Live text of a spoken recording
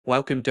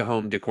Welcome to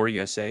Home Decor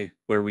USA,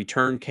 where we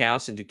turn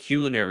chaos into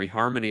culinary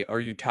harmony. Are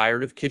you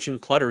tired of kitchen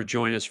clutter?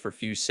 Join us for a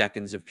few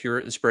seconds of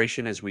pure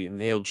inspiration as we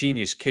unveil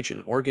genius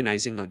kitchen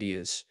organizing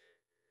ideas.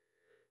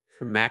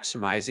 From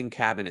maximizing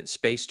cabinet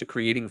space to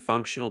creating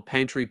functional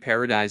pantry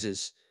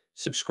paradises,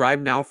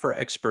 subscribe now for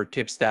expert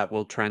tips that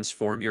will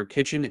transform your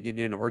kitchen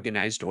into an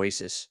organized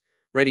oasis.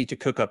 Ready to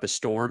cook up a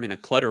storm in a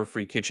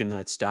clutter-free kitchen?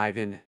 Let's dive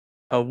in.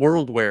 A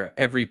world where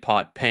every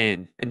pot,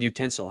 pan, and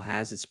utensil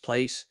has its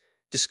place.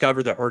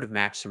 Discover the art of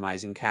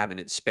maximizing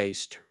cabinet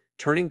space,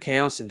 turning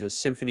chaos into a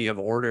symphony of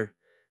order.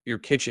 Your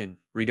kitchen,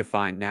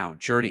 redefined now.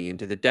 Journey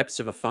into the depths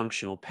of a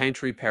functional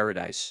pantry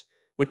paradise.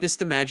 Witness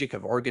the magic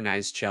of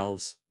organized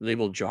shelves,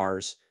 labeled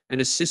jars, and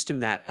a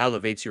system that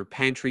elevates your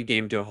pantry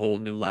game to a whole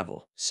new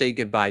level. Say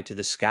goodbye to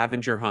the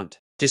scavenger hunt.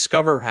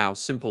 Discover how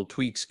simple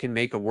tweaks can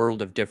make a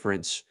world of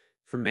difference,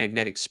 from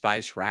magnetic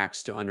spice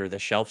racks to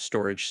under-the-shelf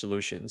storage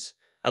solutions.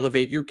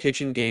 Elevate your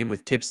kitchen game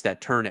with tips that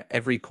turn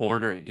every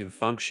corner into a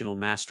functional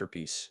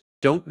masterpiece.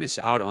 Don't miss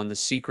out on the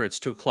secrets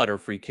to a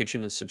clutter-free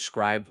kitchen, and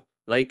subscribe,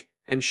 like,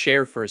 and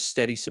share for a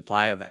steady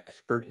supply of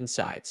expert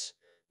insights.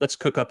 Let's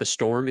cook up a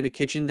storm in a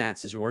kitchen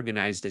that's as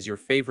organized as your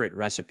favorite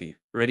recipe.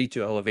 Ready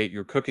to elevate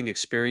your cooking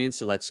experience?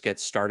 Let's get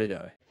started.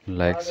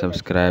 Like,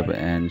 subscribe,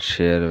 and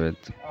share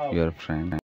with your friend.